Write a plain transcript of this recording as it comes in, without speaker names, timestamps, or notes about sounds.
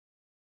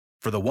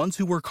For the ones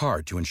who work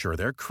hard to ensure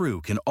their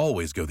crew can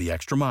always go the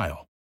extra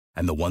mile,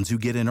 and the ones who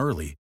get in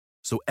early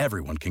so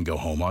everyone can go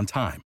home on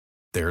time,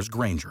 there's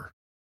Grainger,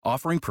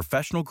 offering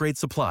professional-grade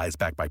supplies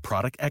backed by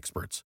product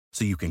experts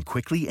so you can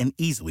quickly and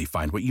easily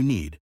find what you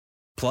need.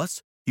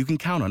 Plus, you can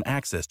count on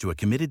access to a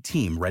committed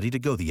team ready to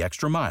go the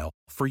extra mile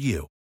for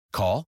you.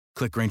 Call,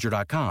 click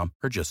Grainger.com,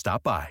 or just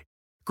stop by.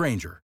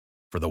 Grainger,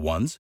 for the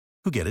ones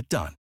who get it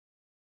done.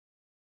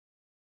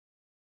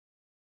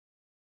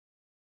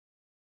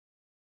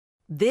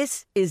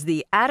 This is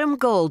the Adam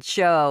Gold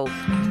Show.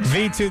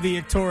 V to the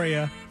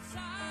Victoria.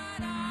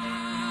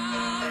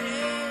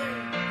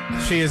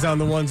 She is on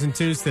the ones and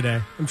twos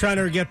today. I'm trying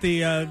to get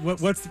the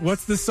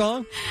what's the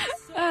song?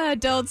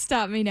 Don't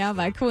Stop Me Now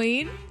by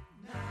Queen,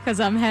 because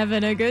I'm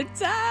having a good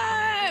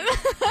time.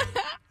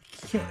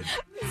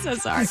 So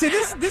sorry. See,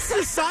 this is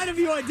a side of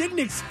you I didn't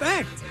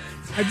expect.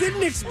 I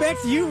didn't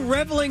expect you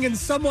reveling in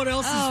someone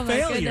else's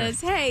failure. Oh, my goodness.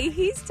 Hey,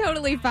 he's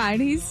totally fine.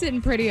 He's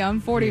sitting pretty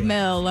on 40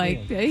 mil.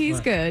 He's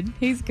good.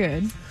 He's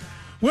good.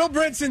 Will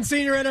Brinson,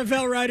 senior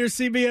NFL writer,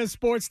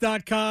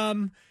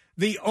 CBSSports.com.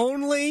 The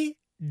only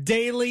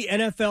daily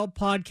NFL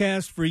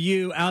podcast for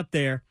you out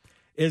there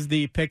is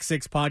the Pick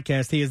Six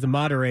podcast. He is the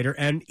moderator.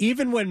 And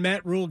even when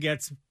Matt Rhule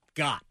gets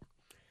got,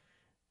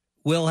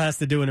 Will has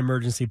to do an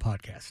emergency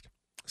podcast.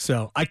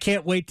 So I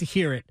can't wait to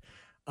hear it.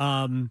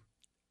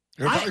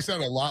 It'll probably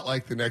sound a lot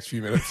like the next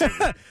few minutes.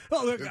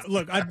 Well, look,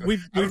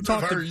 we've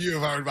talked. If I were you,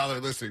 if I would bother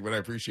listening, but I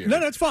appreciate it. No,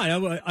 that's fine.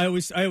 I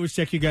always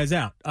check you guys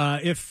out.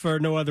 If for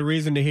no other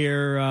reason to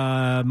hear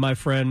my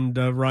friend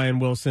Ryan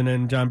Wilson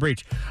and John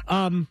Breach.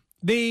 I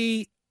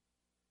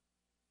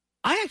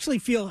actually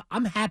feel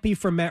I'm happy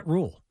for Matt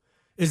Rhule.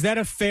 Is that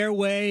a fair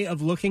way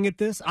of looking at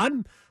this?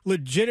 I'm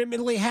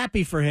legitimately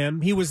happy for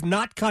him. He was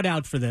not cut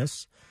out for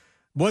this.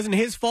 Wasn't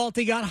his fault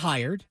he got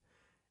hired.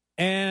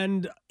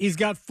 And he's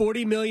got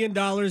 $40 million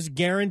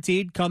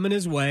guaranteed coming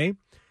his way.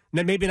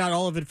 Now, maybe not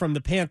all of it from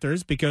the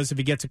Panthers, because if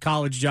he gets a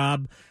college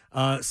job,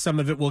 some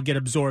of it will get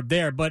absorbed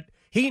there. But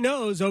he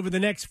knows over the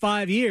next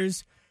 5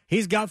 years,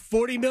 he's got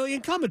 $40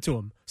 million coming to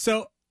him.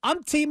 So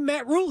I'm Team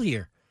Matt Rhule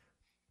here.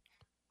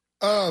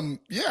 Yeah,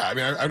 I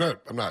mean,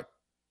 I'm not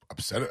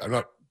upset.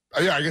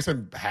 I guess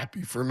I'm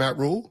happy for Matt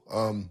Rhule.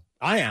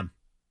 I am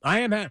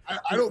happy.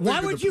 I don't.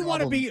 Why would you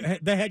want to be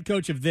the head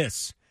coach of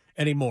this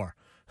anymore?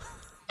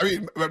 I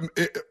mean,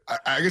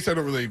 I guess I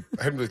haven't really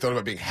thought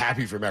about being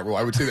happy for Matt Rhule.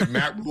 I would say that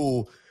Matt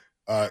Rhule,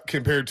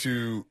 compared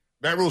to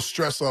Matt Rhule's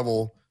stress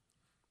level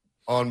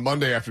on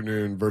Monday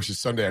afternoon versus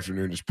Sunday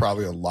afternoon, is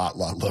probably a lot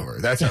lower.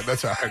 That's how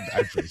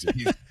I'd phrase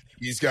it.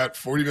 He's got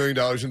 $40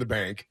 million in the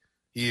bank.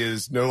 He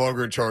is no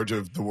longer in charge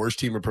of the worst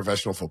team in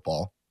professional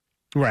football.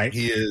 Right.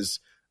 He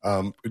is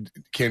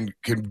can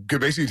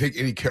basically take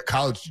any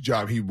college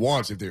job he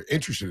wants if they're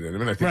interested in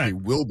him, and I think they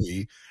will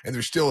be. And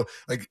there's still,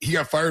 like, he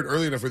got fired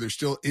early enough where there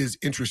still is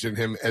interest in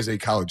him as a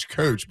college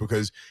coach,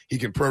 because he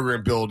can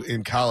program build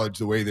in college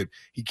the way that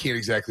he can't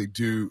exactly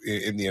do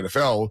in the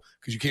NFL,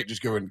 because you can't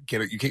just go and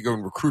you can't go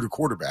and recruit a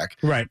quarterback.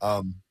 Right.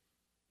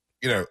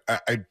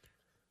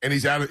 And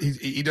he's out.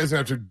 He doesn't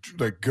have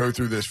to go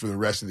through this for the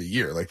rest of the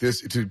year. Like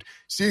this,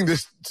 seeing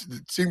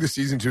the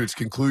season to its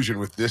conclusion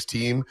with this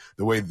team,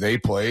 the way they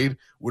played,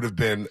 would have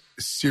been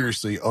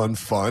seriously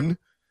unfun.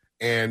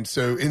 And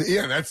so,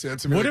 that's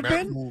would have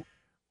been.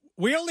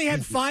 We only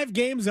had 5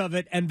 games of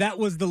it, and that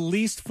was the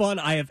least fun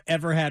I have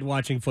ever had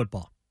watching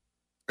football,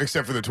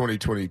 except for the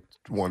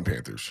 2021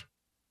 Panthers.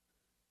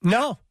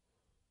 No.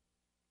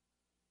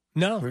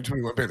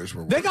 2021 Panthers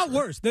were worse. They got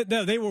worse.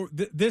 They were.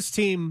 This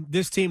team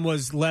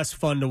was less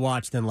fun to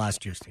watch than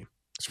last year's team.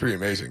 It's pretty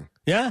amazing.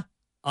 Yeah,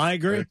 I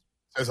agree. It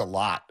says a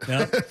lot.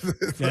 Yeah.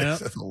 It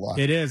says a lot.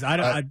 It is.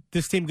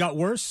 This team got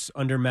worse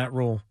under Matt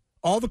Rhule.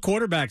 All the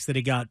quarterbacks that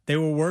he got, they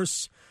were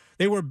worse.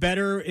 They were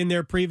better in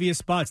their previous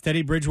spots.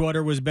 Teddy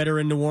Bridgewater was better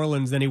in New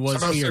Orleans than he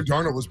was here. Sam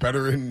Darnold was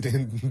better in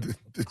the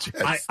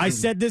Jets. I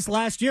said this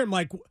last year. I'm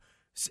like,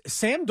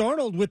 Sam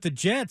Darnold with the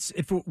Jets,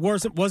 if it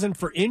wasn't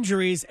for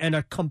injuries and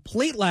a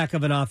complete lack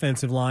of an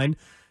offensive line,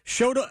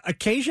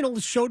 occasionally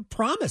showed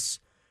promise.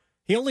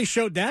 He only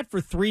showed that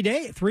for 3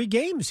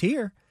 games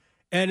here,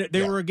 and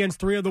they were against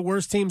 3 of the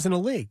worst teams in the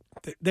league.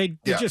 They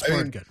just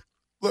weren't good.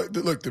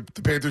 Look,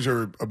 the Panthers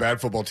are a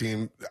bad football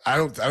team. I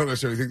don't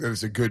necessarily think that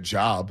it's a good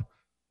job.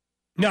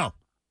 No,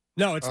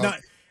 it's not.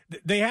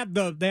 They have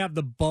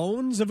the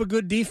bones of a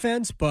good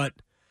defense, but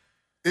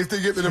if they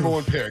get the number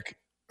 1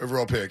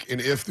 overall pick,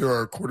 and if there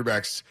are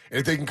quarterbacks, and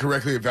if they can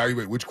correctly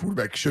evaluate which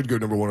quarterback should go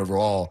number 1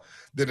 overall,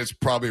 then it's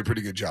probably a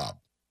pretty good job.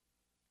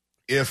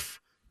 If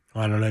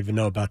I don't even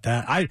know about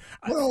that.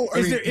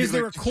 Is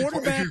there a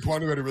quarterback?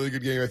 Quantum had a really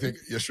good game, I think,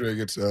 yesterday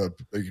against a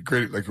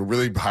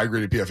really high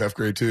graded PFF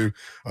grade too.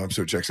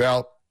 So it checks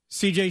out.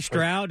 C.J.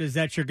 Stroud, is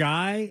that your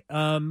guy?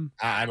 I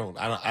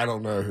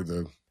don't know who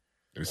the.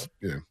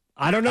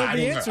 I don't know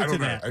the answer to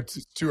that.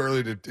 It's too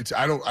early to.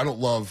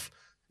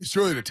 It's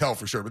too early to tell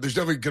for sure, but there's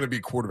definitely going to be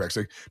quarterbacks.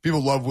 Like,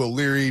 people love Will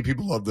Leary.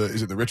 People love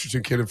is it the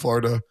Richardson kid in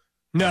Florida?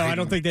 No, I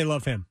don't think they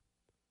love him.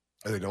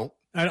 They don't.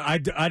 I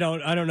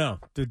don't know.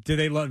 Do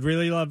they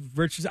really love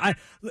Richardson? I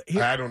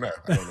don't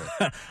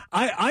know.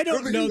 I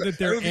don't know that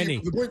there are any.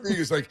 The point being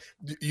is, like,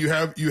 you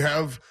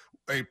have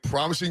a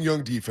promising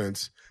young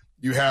defense.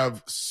 You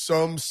have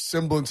some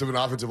semblance of an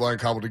offensive line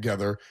cobbled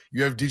together.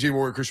 You have DJ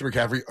Moore and Christian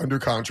McCaffrey under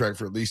contract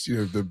for at least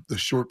the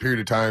short period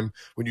of time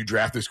when you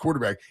draft this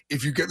quarterback.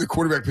 If you get the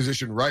quarterback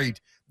position right,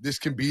 this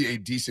can be a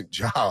decent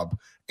job.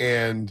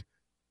 And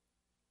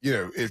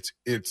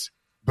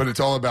but it's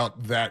all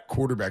about that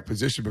quarterback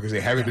position because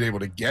they haven't been able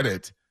to get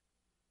it.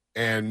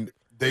 And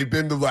they've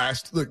been the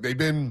last. Look, they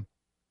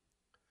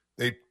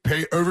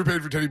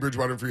overpaid for Teddy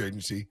Bridgewater in free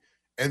agency,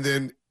 and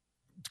then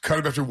cut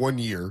him after 1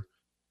 year.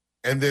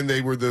 And then they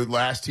were the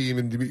last team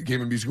in the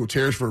game of musical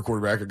chairs for a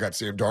quarterback and got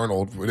Sam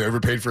Darnold. They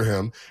overpaid for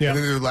him. Yeah. And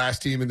then they were the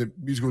last team in the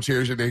musical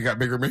chairs and they got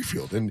Baker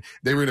Mayfield. And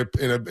they were in a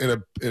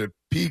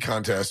pee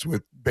contest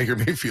with Baker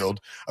Mayfield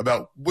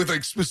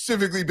with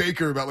specifically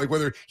Baker about like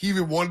whether he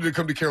even wanted to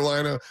come to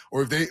Carolina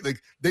or if they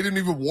didn't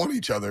even want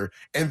each other.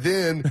 And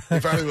then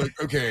they finally were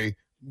like, okay,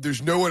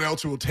 there's no one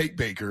else who will take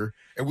Baker,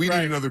 and we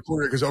need another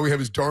quarterback because all we have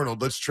is Darnold.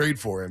 Let's trade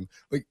for him.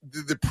 Like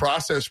the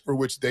process for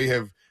which they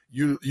have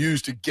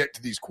used to get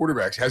to these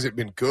quarterbacks hasn't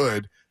been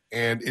good,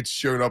 and it's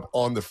shown up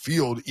on the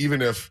field,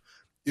 even if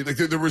like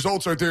the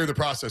results aren't there, the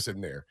process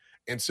isn't there.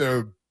 And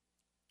so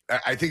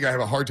I think I have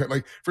a hard time.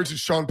 Like, for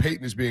instance, Sean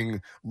Payton is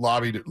being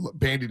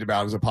bandied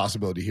about as a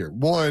possibility here.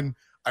 One,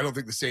 I don't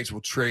think the Saints will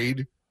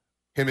trade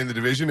him in the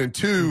division. And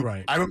two,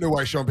 I don't know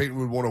why Sean Payton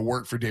would want to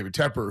work for David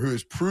Tepper, who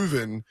has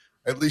proven,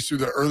 at least through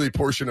the early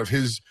portion of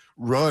his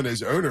run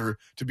as owner,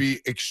 to be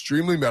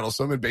extremely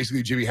meddlesome and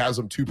basically Jimmy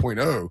Haslam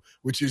 2.0,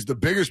 which is the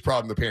biggest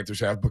problem the Panthers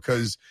have,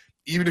 because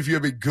even if you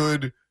have a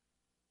good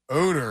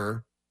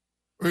owner,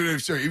 even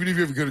if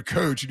you have a good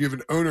coach and you have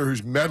an owner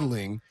who's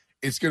meddling,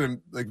 it's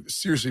going to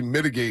seriously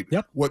mitigate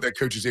what that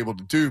coach is able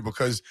to do,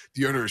 because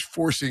the owner is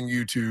forcing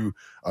you to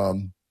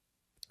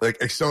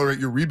accelerate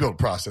your rebuild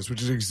process,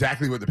 which is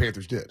exactly what the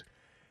Panthers did.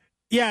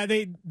 Yeah,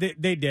 they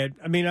did.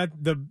 I mean,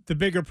 the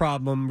bigger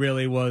problem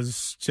really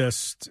was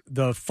just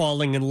the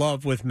falling in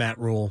love with Matt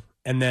Rhule,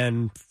 and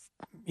then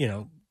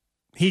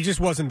he just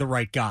wasn't the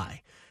right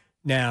guy.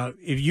 Now,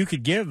 if you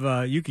could give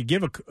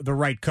the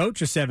right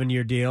coach a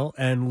 7-year deal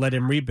and let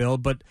him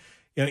rebuild, but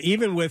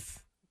even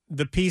with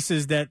the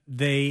pieces that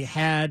they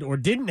had or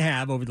didn't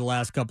have over the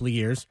last couple of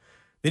years,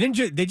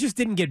 they just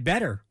didn't get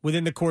better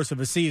within the course of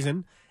a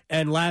season.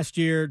 And last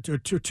year,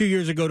 2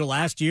 years ago to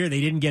last year,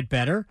 they didn't get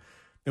better.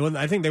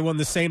 I think they won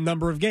the same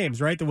number of games,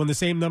 right? They won the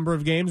same number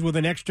of games with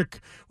an extra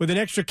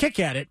kick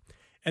at it,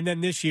 and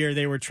then this year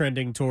they were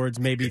trending towards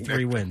maybe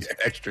 3 wins.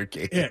 Extra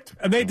kick. Yeah,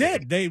 and they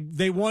did.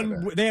 They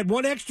won. They had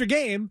one extra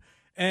game,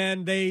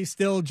 and they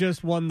still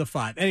just won the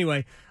 5.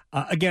 Anyway,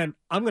 again,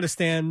 I'm going to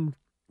stand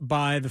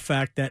by the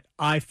fact that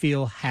I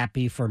feel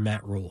happy for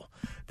Matt Rhule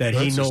that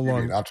he no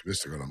longer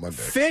optimistic on a Monday.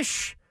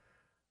 Fish,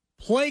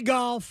 play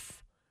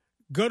golf,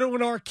 go to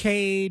an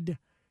arcade,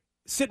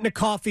 sit in a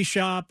coffee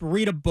shop,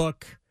 read a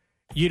book.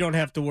 You don't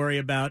have to worry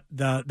about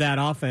that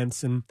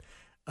offense. And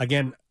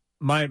again,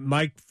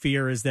 my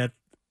fear is that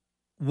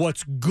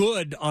what's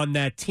good on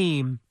that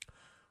team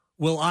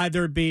will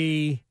either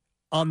be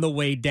on the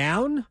way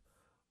down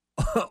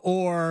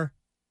or...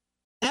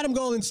 Adam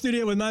Gold in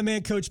studio with my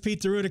man, Coach Pete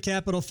DeRuta,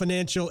 Capital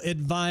Financial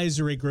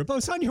Advisory Group. I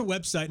was on your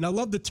website, and I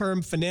love the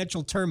term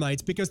financial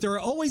termites because there are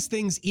always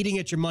things eating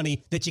at your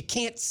money that you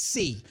can't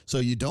see. So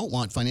you don't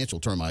want financial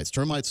termites.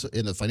 Termites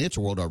in the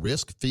financial world are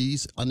risk,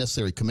 fees,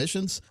 unnecessary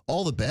commissions.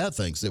 All the bad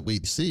things that we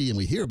see and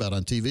we hear about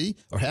on TV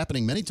are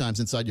happening many times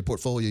inside your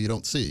portfolio you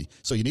don't see.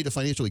 So you need a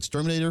financial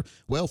exterminator.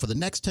 Well, for the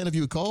next 10 of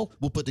you who call,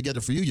 we'll put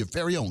together for you your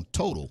very own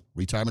total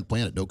retirement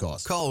plan at no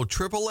cost. Call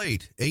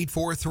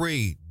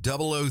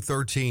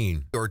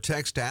 888-843-0013 or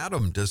text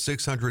Adam to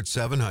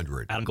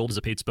 600-700. Adam Gold is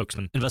a paid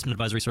spokesman. Investment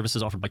advisory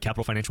services offered by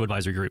Capital Financial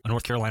Advisory Group, a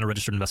North Carolina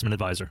registered investment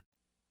advisor.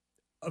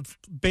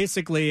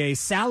 Basically a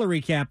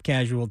salary cap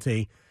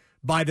casualty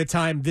by the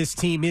time this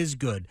team is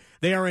good.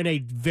 They are in a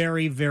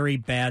very, very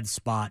bad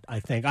spot,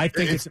 I think.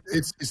 It's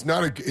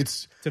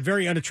a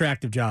very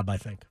unattractive job, I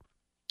think.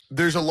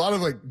 There's a lot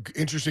of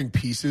interesting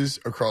pieces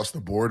across the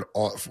board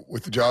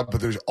with the job,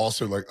 but there's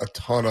also a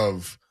ton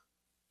of,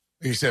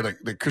 you said like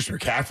Christian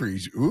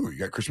McCaffrey. You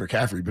got Christian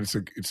McCaffrey, but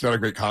it's not a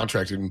great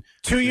contract. And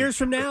 2 years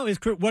from now,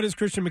 what is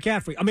Christian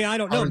McCaffrey? I mean, I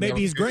don't know.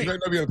 Maybe he's great. He might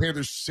not be on the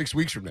Panthers 6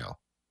 weeks from now.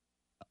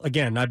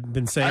 Again, I've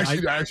been saying.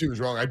 I actually was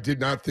wrong. I did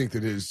not think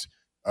that his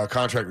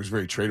contract was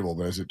very tradable,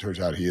 but as it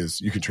turns out, he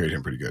is. You can trade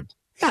him pretty good.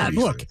 Yeah,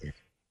 look,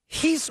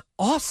 he's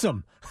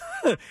awesome.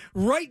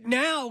 Right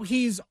now,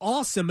 he's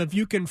awesome. If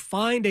you can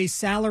find a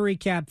salary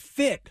cap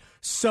fit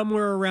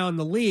somewhere around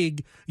the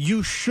league,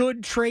 you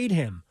should trade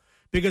him.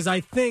 Because I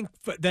think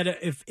that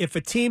if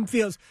a team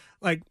feels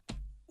like,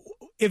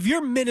 if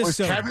you're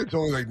Minnesota, his cap hit's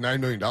only $9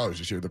 million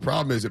this year. The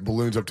problem is it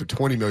balloons up to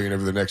 $20 million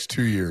over the next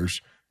 2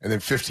 years, and then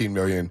 $15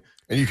 million,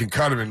 and you can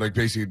cut him in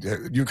basically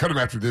you can cut him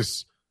after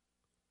this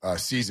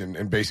season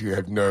and basically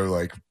have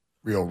no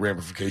real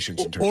ramifications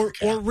in terms of the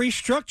cap. Or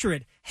restructure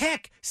it.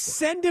 Heck,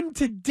 send him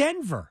to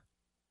Denver.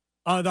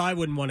 I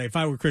wouldn't want to. If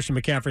I were Christian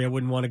McCaffrey, I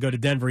wouldn't want to go to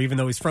Denver, even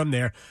though he's from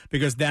there,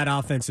 because that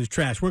offense is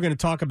trash. We're going to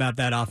talk about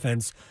that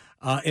offense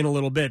in a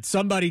little bit.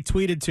 Somebody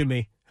tweeted to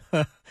me,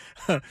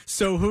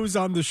 so who's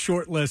on the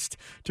short list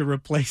to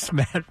replace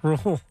Matt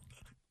Rhule?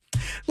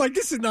 Like,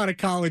 this is not a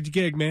college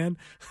gig, man.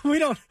 We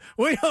don't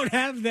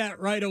have that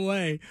right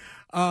away.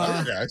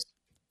 Guys.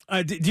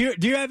 Do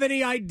you have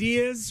any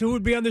ideas who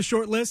would be on the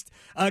short list?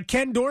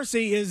 Ken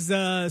Dorsey is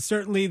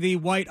certainly the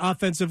white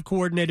offensive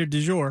coordinator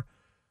du jour.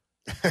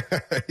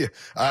 Yeah.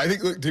 I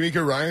think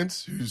D'Amico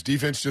Ryans, whose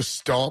defense just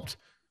stomped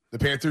the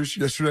Panthers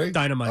yesterday.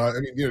 Dynamite.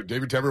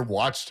 David Tepper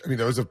watched.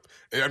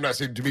 I'm not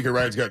saying D'Amico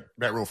Ryans got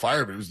Matt Rhule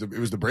fired, but it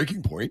was the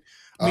breaking point.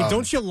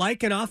 Don't you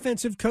like an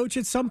offensive coach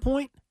at some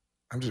point?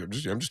 I'm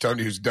just telling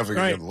you who's definitely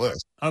going to be on the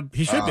list.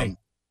 He should be.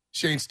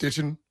 Shane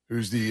Steichen,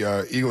 who's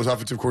the Eagles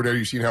offensive coordinator.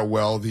 You've seen how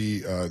well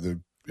the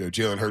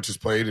Jalen Hurts has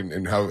played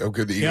and how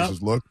good the Eagles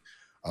has looked.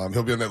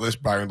 He'll be on that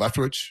list. Byron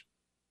Leftwich,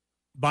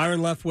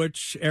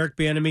 Eric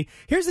Bieniemy.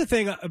 Here's the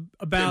thing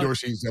about Ken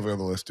Dorsey's definitely on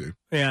the list too.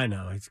 Yeah, I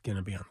know he's going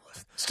to be on the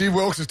list. Steve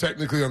Wilkes is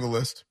technically on the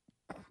list.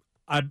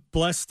 I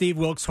bless Steve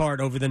Wilkes'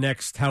 heart over the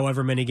next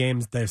however many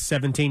games, the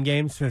 17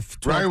 games, 12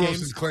 Ryan games.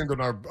 Wilson claimed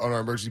on our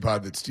emergency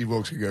pod that Steve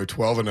Wilkes could go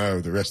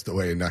 12-0 the rest of the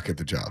way and not get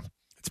the job.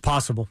 It's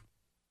possible.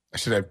 I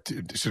should have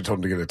told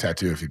him to get a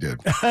tattoo if he did.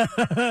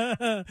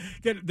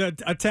 Get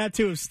a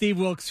tattoo of Steve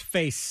Wilkes'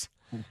 face,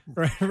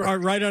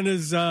 right on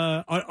his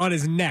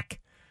neck.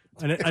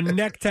 A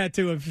neck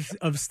tattoo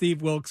of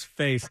Steve Wilkes'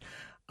 face.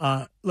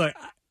 Look,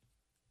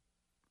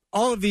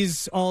 all of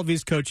these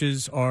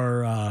coaches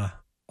are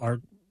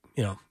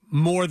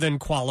more than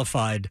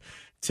qualified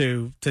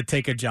to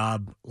take a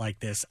job like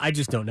this. I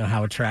just don't know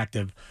how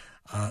attractive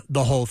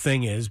the whole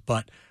thing is.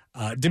 But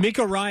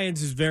D'Amico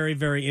Ryans is very,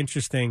 very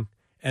interesting,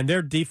 and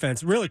their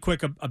defense. Really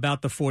quick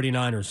about the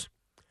 49ers.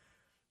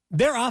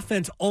 Their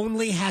offense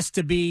only has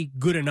to be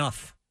good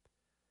enough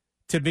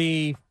to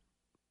be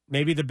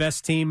maybe the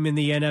best team in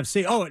the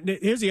NFC. Oh,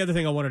 here's the other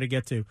thing I wanted to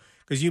get to,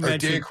 because you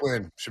mentioned Dan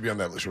Quinn should be on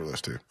that short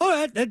list too.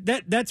 Oh,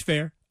 that's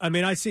fair. I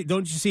mean,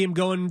 don't you see him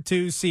going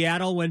to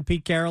Seattle when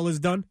Pete Carroll is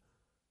done?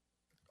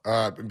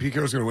 Pete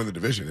Carroll's going to win the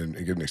division and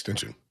get an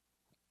extension.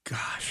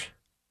 Gosh,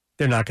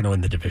 they're not going to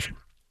win the division.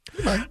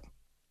 Right.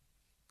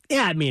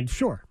 Yeah, I mean,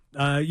 sure.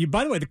 By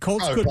the way, the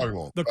Colts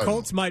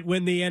Colts might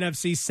win the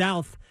NFC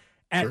South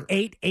at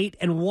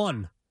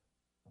 8-8-1.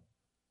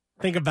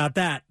 Think about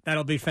that.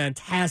 That'll be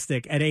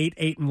fantastic at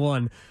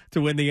 8-8-1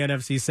 to win the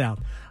NFC South.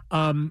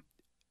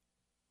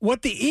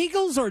 What the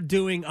Eagles are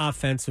doing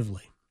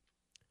offensively,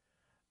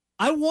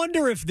 I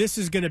wonder if this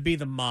is going to be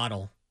the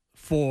model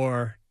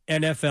for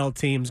NFL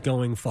teams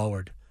going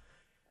forward.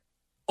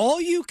 All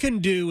you can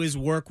do is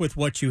work with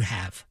what you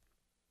have.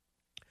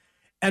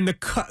 And the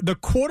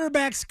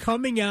quarterbacks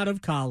coming out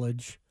of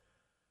college,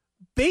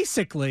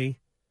 basically,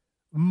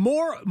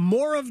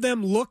 more of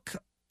them look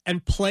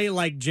and play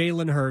like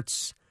Jalen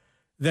Hurts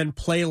than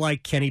play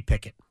like Kenny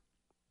Pickett.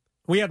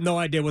 We have no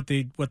idea what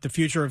the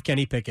future of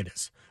Kenny Pickett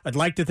is. I'd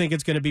like to think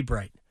it's going to be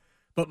bright.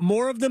 But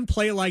more of them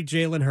play like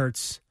Jalen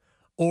Hurts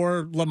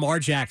or Lamar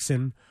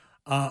Jackson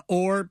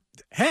or,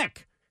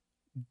 heck,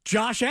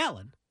 Josh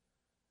Allen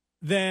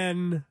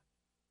than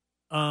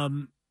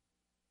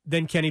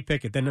Kenny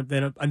Pickett,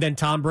 and then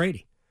Tom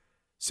Brady.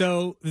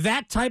 So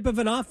that type of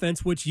an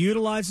offense, which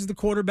utilizes the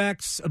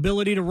quarterback's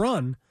ability to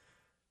run,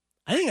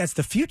 I think that's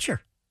the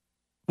future,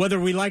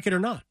 whether we like it or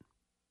not.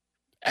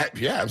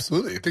 Yeah,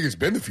 absolutely. I think it's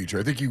been the future.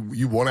 I think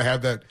you want to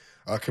have that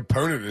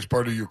component as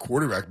part of your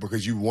quarterback,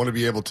 because you want to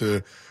be able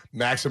to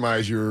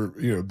maximize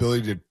your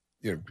ability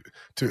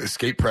to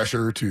escape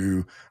pressure,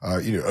 to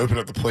open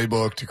up the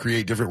playbook, to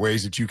create different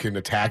ways that you can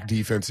attack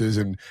defenses,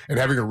 and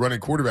having a running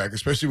quarterback,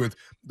 especially with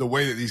the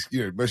way that these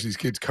most of these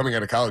kids coming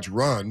out of college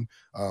run,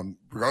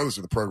 regardless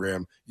of the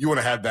program, you want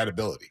to have that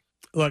ability.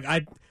 Look,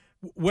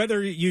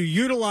 whether you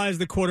utilize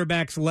the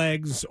quarterback's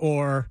legs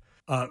or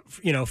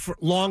for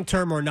long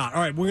term or not.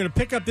 All right, we're going to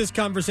pick up this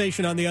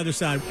conversation on the other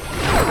side.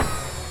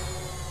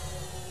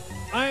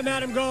 I am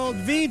Adam Gold,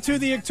 V to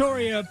the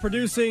Victoria,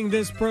 producing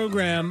this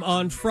program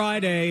on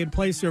Friday, and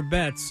place your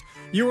bets.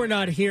 You were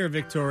not here,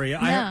 Victoria.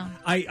 No.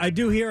 I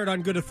do hear it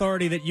on good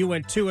authority that you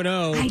went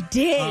 2-0. I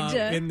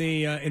did in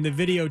the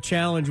video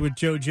challenge with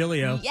Joe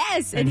Giglio.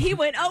 Yes, and he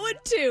went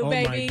 0-2,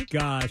 baby. Oh my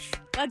gosh!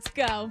 Let's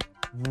go.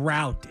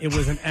 Rout. It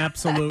was an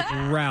absolute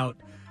rout.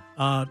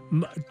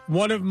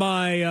 One of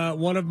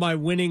my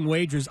winning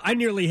wagers. I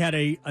nearly had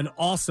an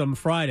awesome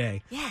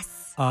Friday.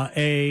 Yes.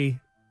 A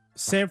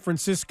San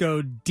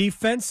Francisco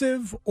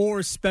defensive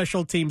or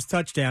special teams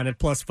touchdown at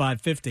plus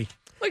 550.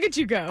 Look at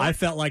you go. I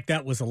felt like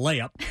that was a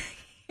layup.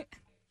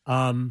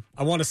 I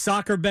won a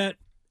soccer bet,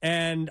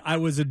 and I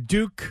was a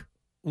Duke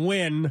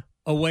win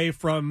away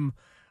from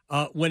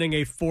winning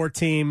a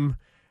 4-team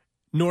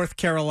North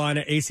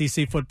Carolina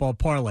ACC football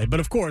parlay. But,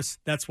 of course,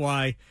 that's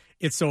why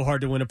it's so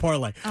hard to win a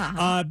parlay.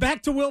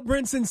 Back to Will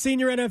Brinson,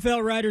 senior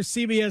NFL writer,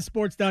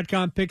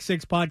 CBSSports.com, Pick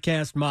Six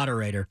podcast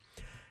moderator.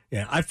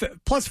 Yeah,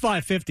 plus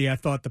 550. I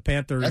thought the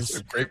Panthers. That's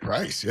a great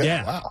price.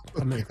 Yeah. Wow.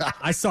 I mean,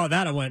 I saw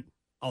that. I went,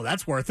 oh,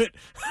 that's worth it.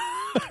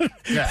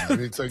 Yeah, I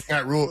mean, it's like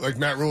Matt Rhule. Like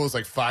Matt Rhule is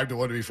like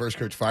 5-1 to be first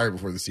coach fired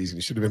before the season.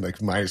 He should have been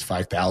like minus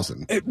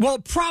 5,000. Well,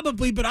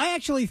 probably, but I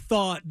actually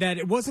thought that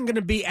it wasn't going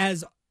to be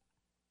as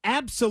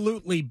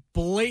absolutely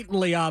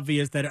blatantly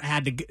obvious that it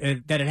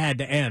had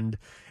to end.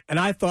 And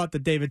I thought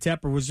that David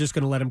Tepper was just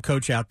going to let him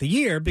coach out the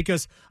year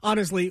because,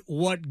 honestly,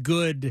 what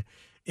good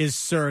is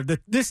served?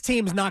 This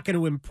team's not going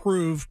to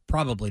improve,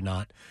 probably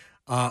not,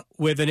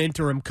 with an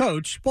interim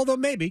coach, although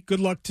maybe. Good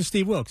luck to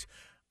Steve Wilkes.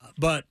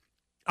 But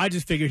I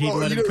just figured he'd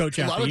let him coach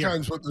out the year. A lot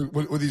of times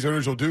what these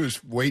owners will do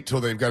is wait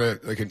till they've got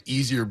an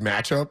easier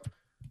matchup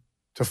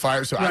to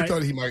fire. So right. I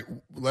thought he might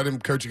let him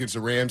coach against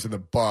the Rams and the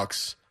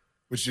Bucks,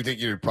 which you think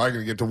you're probably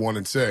going to get to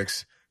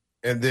 1-6.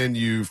 And then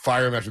you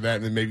fire him after that,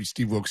 and then maybe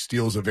Steve Wilkes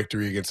steals a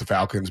victory against the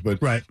Falcons.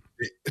 But right.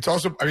 It's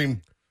also, I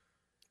mean,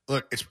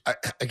 look,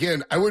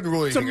 I wouldn't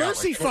really. It's a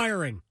mercy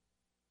firing.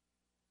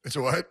 It's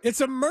a what?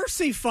 It's a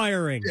mercy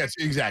firing. Yes,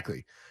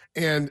 exactly.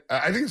 And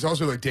I think it's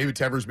also like David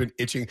Tepper's been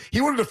itching.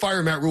 He wanted to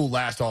fire Matt Rhule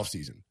last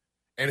offseason,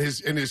 and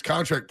his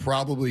contract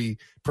probably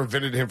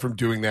prevented him from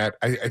doing that.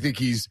 I think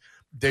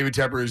David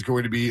Tepper is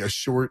going to be a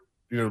short,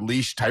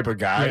 leash type of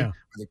guy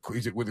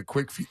with a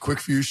quick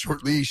fuse,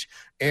 short leash,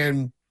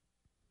 and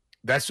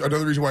that's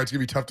another reason why it's going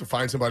to be tough to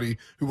find somebody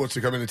who wants to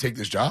come in and take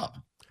this job.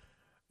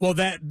 Well,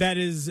 that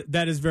is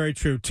very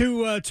true.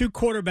 Two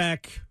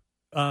quarterback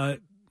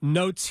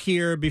notes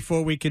here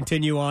before we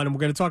continue on, and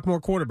we're going to talk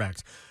more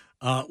quarterbacks.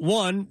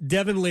 One,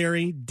 Devin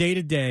Leary,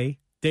 day-to-day.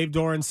 Dave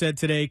Doran said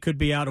today could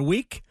be out a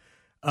week.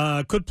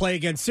 Could play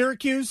against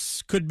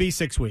Syracuse. Could be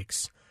 6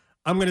 weeks.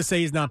 I'm going to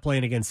say he's not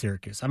playing against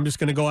Syracuse. I'm just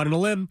going to go out on a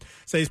limb,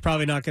 say he's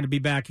probably not going to be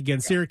back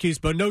against Syracuse,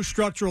 but no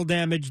structural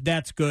damage.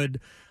 That's good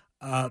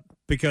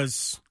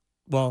because...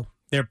 Well,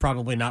 they're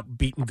probably not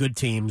beating good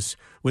teams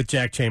with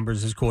Jack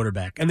Chambers as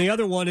quarterback. And the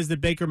other one is the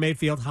Baker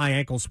Mayfield high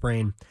ankle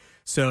sprain.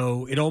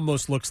 So it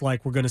almost looks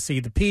like we're going to see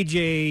the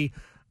P.J.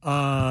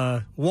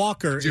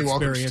 Walker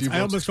experience. I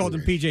almost called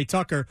him P.J.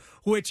 Tucker,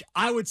 which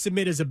I would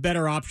submit is a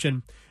better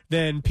option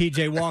than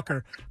P.J.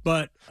 Walker.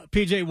 But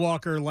P.J.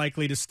 Walker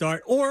likely to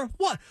start. Or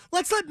what?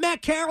 Let's let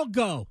Matt Carroll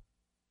go.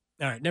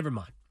 All right, never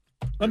mind.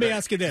 Let me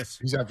ask you this.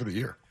 He's out for the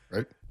year,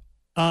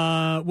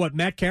 right? What,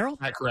 Matt Carroll?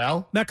 Matt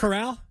Corral? Matt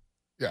Corral?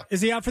 Yeah.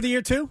 Is he out for the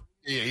year too?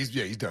 Yeah, he's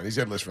done. He's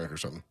had Lisfranc or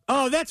something.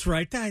 Oh, that's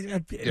right.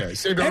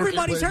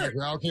 Everybody's hurt.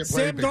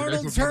 Sam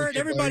Darnold's hurt.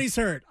 Everybody's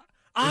hurt.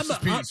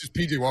 It's just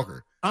PJ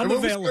Walker. I'm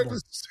available.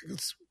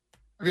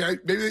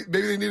 Maybe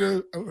they need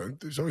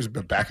there's always a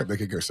backup they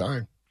could go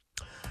sign.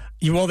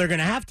 Well, they're going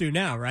to have to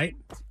now, right?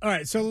 All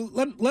right. So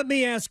let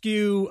me ask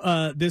you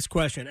this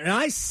question. And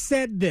I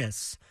said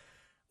this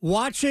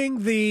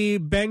watching the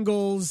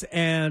Bengals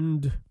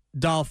and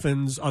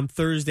Dolphins on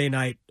Thursday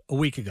night a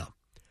week ago.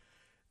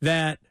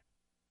 That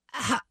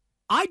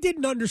I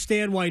didn't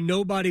understand why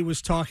nobody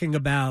was talking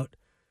about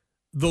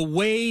the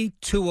way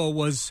Tua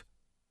was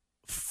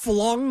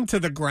flung to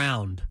the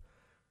ground.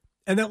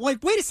 And that,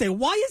 wait a second,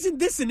 why isn't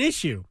this an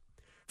issue?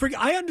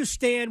 I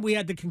understand we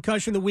had the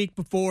concussion the week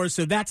before,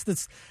 so that's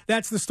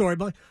the story.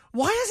 But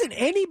why isn't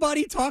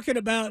anybody talking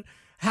about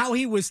how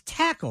he was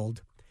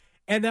tackled?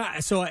 And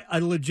so I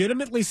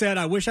legitimately said,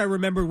 I wish I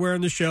remembered where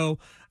in the show.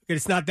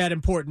 It's not that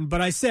important.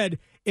 But I said,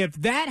 if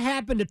that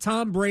happened to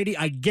Tom Brady,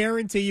 I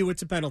guarantee you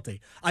it's a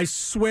penalty. I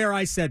swear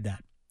I said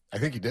that. I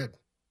think you did.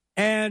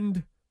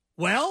 And,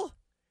 well,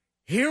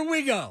 here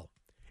we go.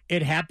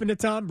 It happened to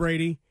Tom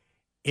Brady.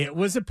 It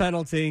was a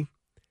penalty.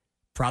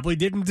 Probably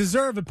didn't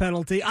deserve a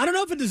penalty. I don't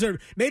know if it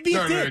deserved. Maybe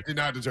it did. No, it did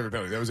not deserve a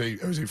penalty.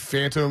 That was a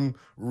phantom,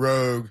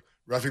 rogue,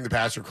 roughing the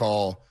passer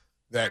call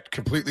that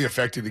completely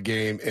affected the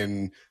game.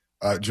 And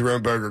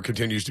Jerome Berger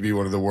continues to be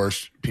one of the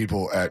worst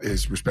people at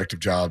his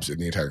respective jobs in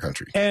the entire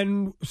country.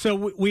 And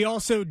so we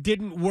also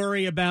didn't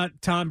worry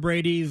about Tom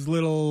Brady's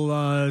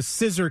little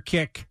scissor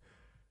kick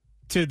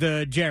to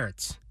the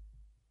Jarretts.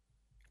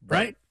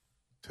 Right?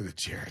 To the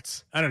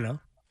Jarretts. I don't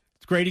know.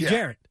 It's Grady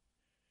Jarrett.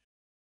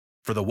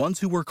 For the ones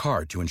who work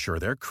hard to ensure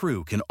their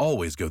crew can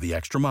always go the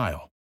extra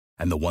mile,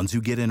 and the ones who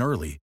get in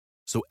early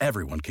so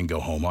everyone can go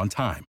home on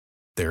time,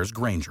 there's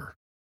Grainger,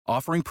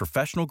 offering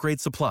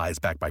professional-grade supplies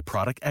backed by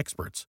product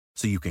experts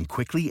so you can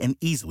quickly and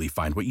easily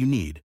find what you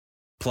need.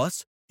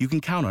 Plus, you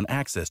can count on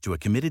access to a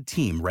committed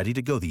team ready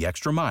to go the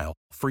extra mile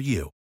for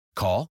you.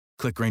 Call,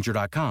 click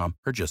Grainger.com,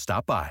 or just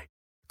stop by.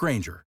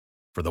 Grainger,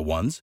 for the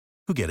ones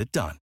who get it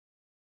done.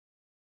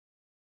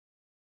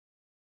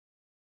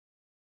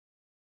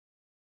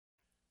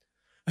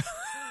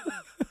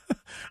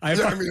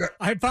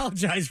 I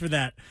apologize for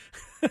that.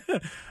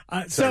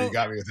 So you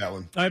got me with that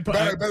one. By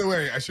the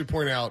way, I should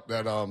point out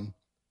that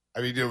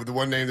the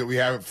one name that we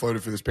haven't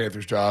floated for this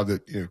Panthers job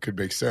that could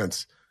make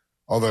sense.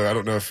 Although I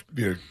don't know if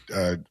if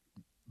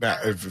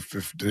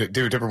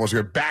David Tepper wants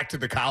to go back to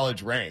the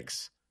college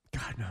ranks.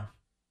 God no.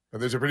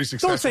 But there's a pretty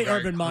successful. Don't say guy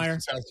Urban Meyer. in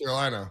South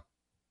Carolina.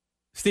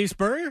 Steve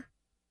Spurrier.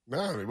 No,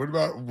 I mean, what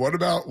about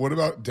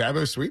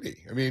Dabo Swinney?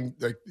 I mean,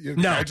 the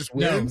guy just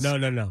wins.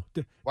 No.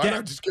 Why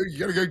not just go? You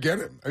got to go get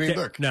him. I mean,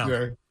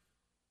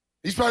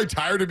 he's probably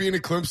tired of being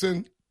at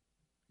Clemson.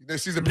 He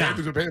sees the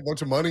Panthers are paying a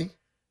bunch of money.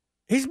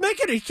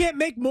 He can't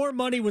make more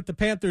money with the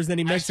Panthers than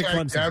he makes at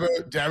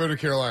Clemson. Dabo to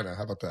Carolina.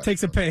 How about that?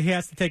 He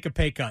has to take a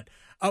pay cut.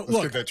 Let's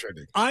get that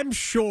trending. I'm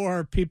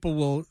sure people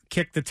will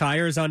kick the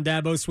tires on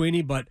Dabo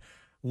Swinney, but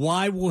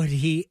why would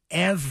he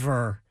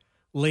ever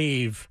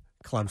leave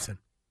Clemson?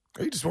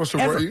 He just wants to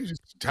work. He's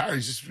just tired.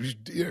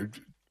 He's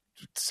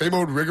same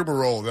old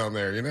rigmarole down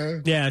there,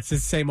 Yeah, it's the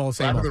same old.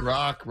 Slapping the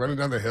rock, running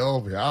down the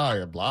hill.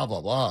 Yeah, blah,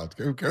 blah, blah.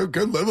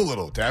 Go live a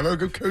little, Dabo.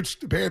 Go coach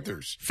the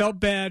Panthers. Felt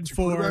bad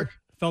for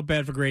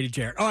Grady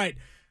Jarrett. All right.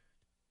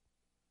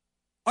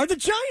 Are the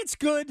Giants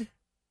good?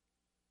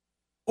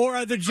 Or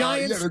are the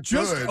Giants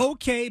just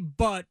okay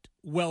but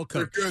well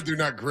coached? They're good. They're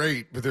not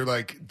great, but they're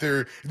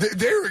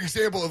an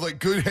example of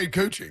good head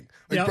coaching.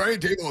 Brian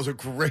Daboll is a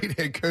great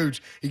head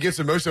coach. He gets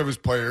the most of his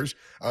players.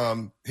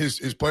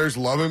 His players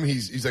love him.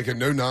 He's like a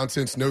no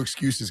nonsense, no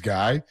excuses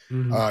guy.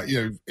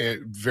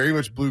 Very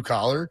much blue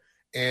collar,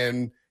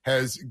 and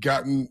has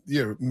gotten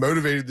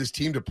motivated this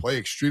team to play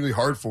extremely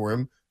hard for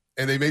him.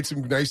 And they made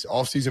some nice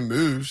offseason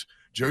moves.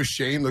 Joe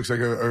Shane looks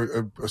like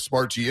a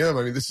smart GM.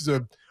 I mean, this is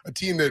a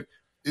team that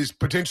is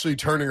potentially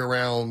turning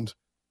around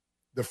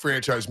the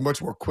franchise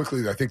much more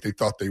quickly than I think they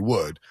thought they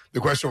would. The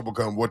question will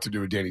become what to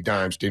do with Daniel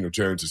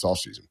Jones this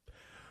offseason.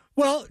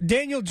 Well,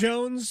 Daniel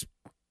Jones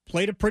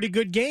played a pretty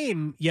good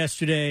game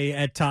yesterday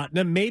at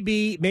Tottenham.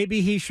 Maybe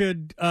he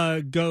should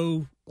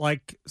go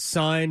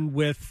sign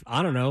with,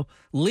 I don't know,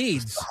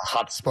 Leeds. The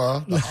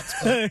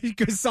Hotspur. He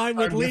could sign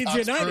with Leeds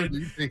United.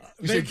 You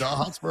say the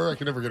Hotspur? I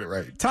can never get it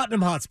right.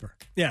 Tottenham Hotspur.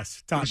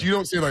 Yes, Tottenham. You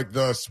don't say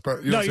the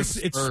Spurs. No, it's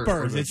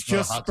Spurs. It's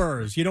just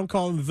Spurs. You don't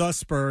call them the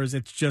Spurs.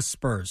 It's just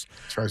Spurs.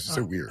 It's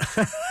so weird.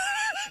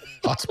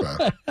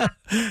 Hotspur.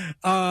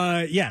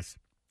 Yes.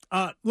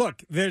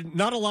 Look,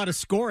 not a lot of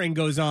scoring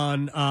goes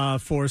on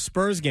for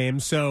Spurs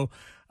games, so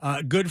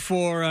good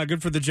for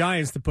the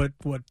Giants to put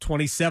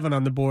 27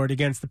 on the board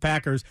against the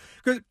Packers.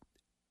 Because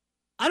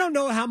I don't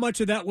know how much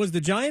of that was the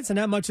Giants and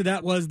how much of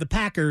that was the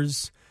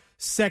Packers'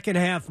 second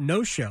half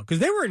no show, because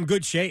they were in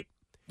good shape.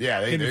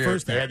 Yeah, they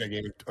had that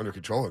game under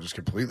control and just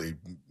completely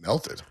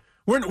melted.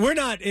 We're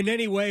not in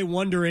any way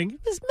wondering,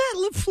 is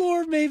Matt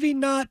LaFleur maybe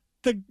not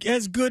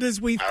as good as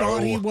we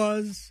thought he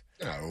was?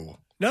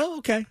 No,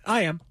 okay,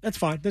 I am. That's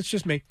fine. That's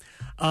just me.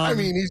 I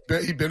mean,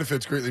 he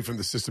benefits greatly from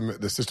the system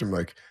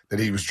that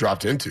he was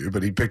dropped into,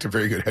 but he picked a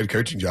very good head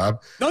coaching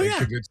job. Oh,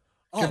 yeah.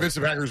 Convinced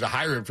the Packers to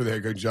hire him for the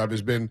head coaching job.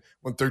 Has been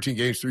won 13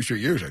 games, 3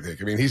 straight years, I think.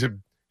 I mean, he's a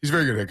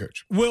very good head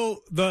coach.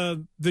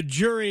 The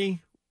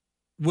jury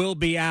will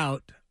be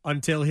out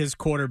until his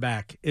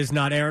quarterback is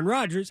not Aaron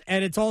Rodgers,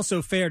 and it's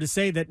also fair to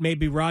say that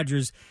maybe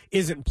Rodgers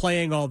isn't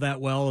playing all that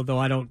well, although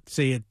I don't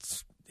see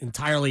it's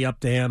entirely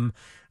up to him.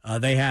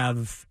 They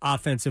have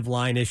offensive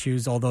line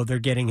issues, although they're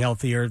getting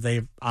healthier.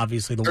 They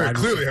obviously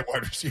clearly have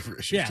wide receiver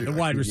issues. Yeah, the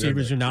wide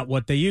receivers are not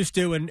what they used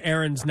to, and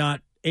Aaron's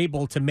not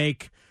able to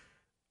make.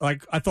 I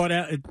thought,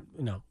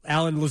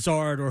 Alan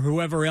Lazard or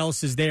whoever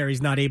else is there,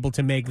 he's not able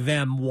to make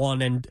them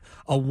 1 and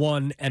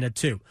a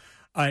 2.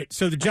 All right,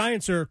 so the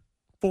Giants are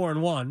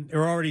 4-1.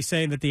 They're already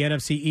saying that the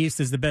NFC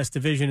East is the best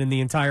division in the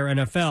entire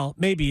NFL.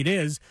 Maybe it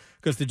is,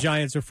 because the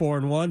Giants are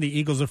 4-1, the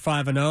Eagles are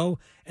 5-0,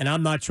 and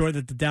I'm not sure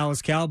that the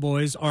Dallas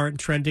Cowboys aren't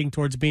trending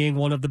towards being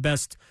one of the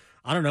best,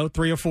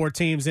 3 or 4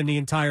 teams in the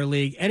entire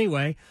league.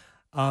 Anyway,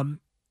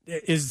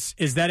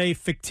 is that a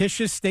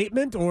fictitious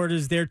statement, or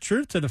is there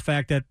truth to the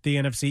fact that the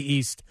NFC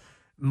East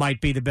might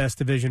be the best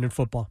division in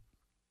football?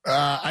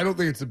 I don't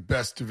think it's the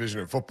best division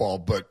in football,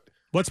 but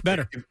what's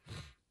better?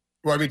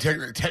 Well, I mean,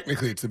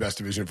 technically, it's the best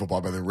division in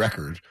football by the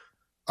record.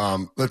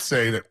 Let's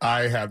say that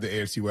I have the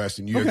AFC West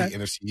and you have the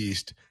NFC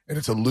East, and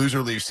it's a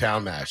loser leaves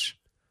town match.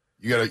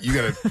 You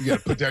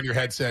gotta put down your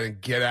headset and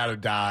get out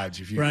of Dodge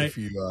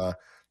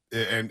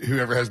and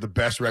whoever has the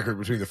best record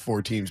between the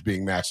 4 teams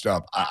being matched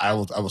up, I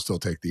will still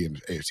take the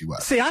AFC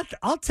West. See,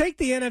 I'll take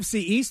the NFC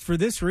East for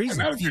this reason.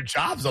 Not if your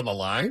job's on the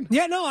line.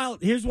 Yeah, no.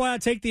 Here's why I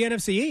take the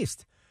NFC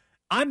East.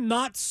 I'm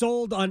not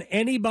sold on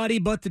anybody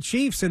but the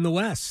Chiefs in the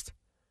West.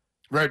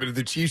 Right, but if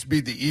the Chiefs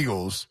beat the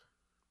Eagles,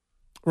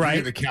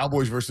 right, the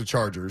Cowboys versus the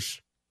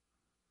Chargers,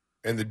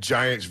 and the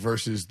Giants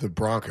versus the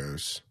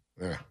Broncos,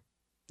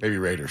 maybe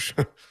Raiders.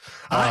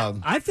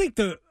 I think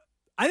the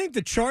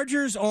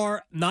Chargers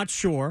are not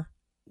sure.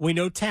 We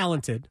know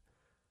talented,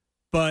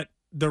 but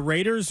the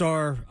Raiders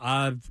are.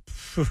 I'm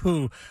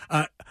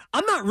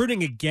not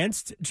rooting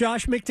against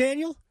Josh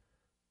McDaniel,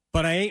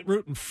 but I ain't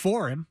rooting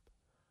for him.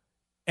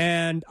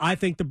 And I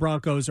think the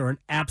Broncos are an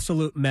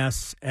absolute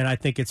mess, and I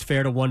think it's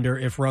fair to wonder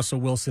if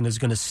Russell Wilson is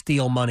going to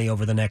steal money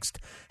over the next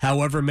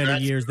however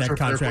many years that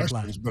contract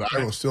lasts. But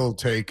I will still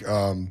take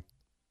the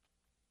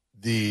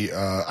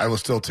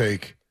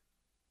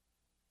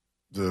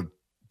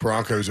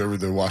Broncos over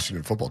the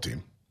Washington football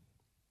team.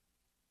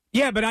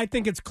 Yeah, but I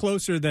think it's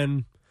closer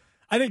than.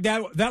 I think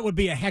that would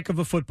be a heck of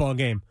a football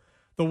game.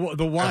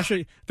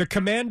 The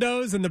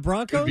Commandos and the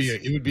Broncos.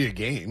 It would be a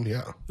game,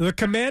 yeah. The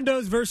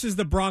Commandos versus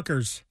the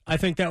Broncos. I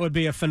think that would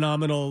be a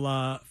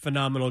phenomenal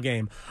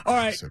game. All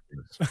right.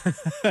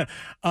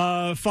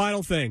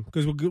 Final thing,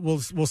 because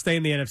we'll stay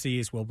in the NFC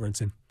East. Will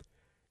Brinson,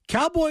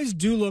 Cowboys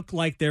do look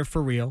like they're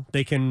for real.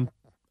 They can.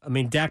 I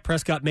mean, Dak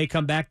Prescott may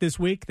come back this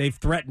week. They've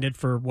threatened it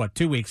for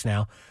 2 weeks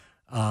now.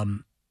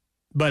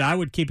 But I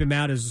would keep him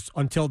out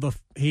until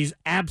he's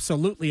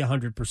absolutely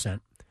 100%,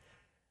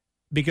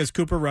 because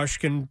Cooper Rush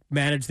can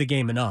manage the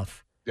game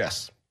enough.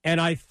 Yes. And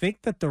I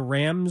think that the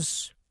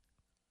Rams,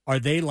 are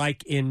they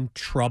like in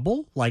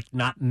trouble, like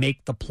not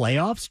make the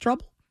playoffs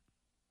trouble?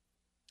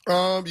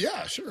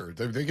 Yeah, sure.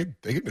 They could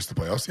miss the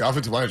playoffs. The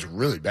offensive line is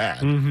really bad.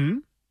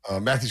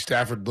 Mm-hmm. Matthew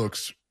Stafford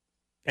looks,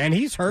 and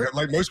he's hurt.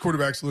 Like most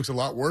quarterbacks, looks a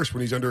lot worse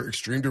when he's under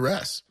extreme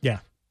duress. Yeah.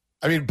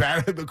 I mean,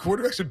 the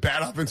quarterbacks with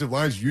bad offensive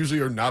lines usually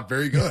are not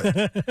very good.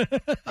 I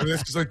mean,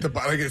 that's just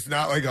it's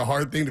not like a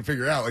hard thing to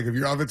figure out. Like if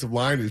your offensive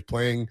line is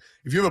playing,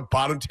 if you have a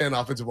bottom 10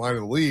 offensive line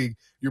in the league,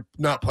 you're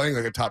not playing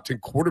like a top 10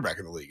 quarterback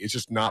in the league. It's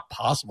just not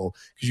possible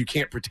because you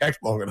can't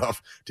protect long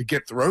enough to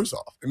get throws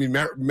off. I mean,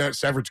 Matt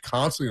Stafford's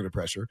constantly under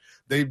pressure.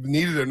 They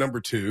needed a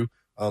number two.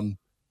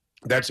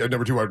 That's a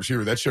number 2 wide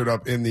receiver that showed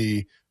up in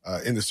the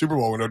Super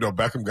Bowl when Odell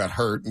Beckham got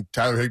hurt, and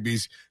Tyler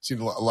Higbee's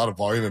seen a lot of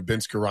volume, and Ben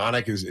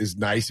Skoranek is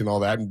nice and all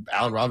that, and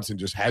Allen Robinson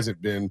just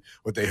hasn't been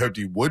what they hoped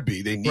he would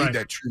be. They need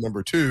that true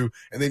number 2,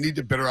 and they need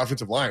a better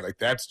offensive line. Like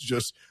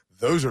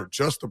those are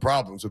just the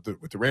problems with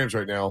the Rams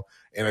right now.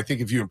 And I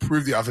think if you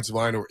improve the offensive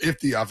line, or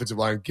if the offensive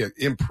line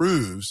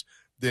improves,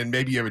 then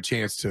maybe you have a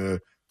chance to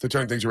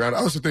turn things around. I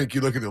also think you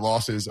look at the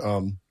losses,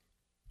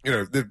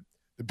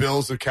 the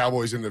Bills, the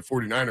Cowboys, and the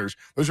 49ers,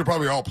 those are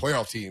probably all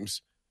playoff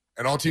teams,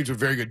 and all teams with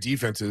very good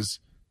defenses.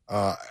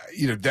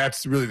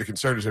 That's really the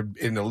concern, is an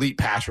elite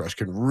pass rush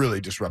can really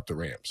disrupt the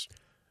Rams.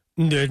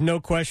 There's no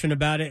question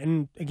about it.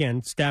 And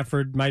again,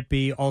 Stafford might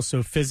be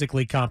also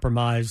physically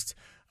compromised,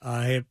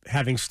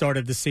 having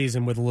started the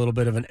season with a little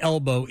bit of an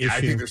elbow issue. I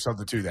think there's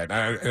something to that.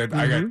 I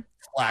got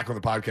flack on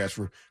the podcast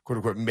for quote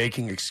unquote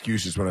making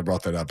excuses when I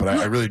brought that up, but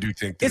I really do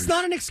think it's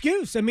not an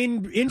excuse. I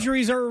mean,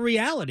 injuries are a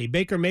reality.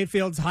 Baker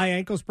Mayfield's high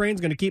ankle sprain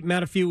is going to keep him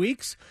out a few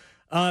weeks.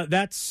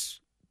 It's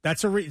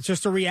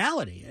just a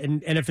reality.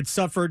 And if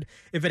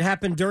it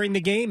happened during the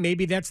game,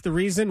 maybe that's the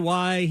reason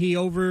why he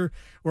double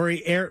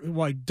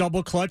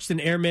clutched and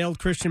airmailed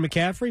Christian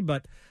McCaffrey.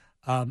 But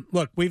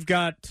look, we've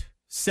got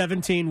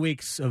 17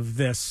 weeks of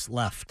this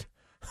left.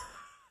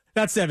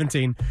 Not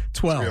 17,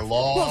 12. It's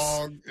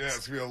going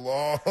to be a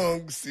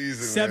long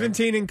season.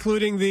 17, man.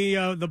 Including the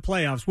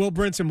playoffs. Will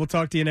Brinson, we'll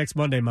talk to you next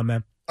Monday, my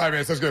man. All right,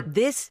 man. Sounds good.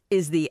 This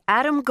is the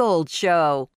Adam Gold Show.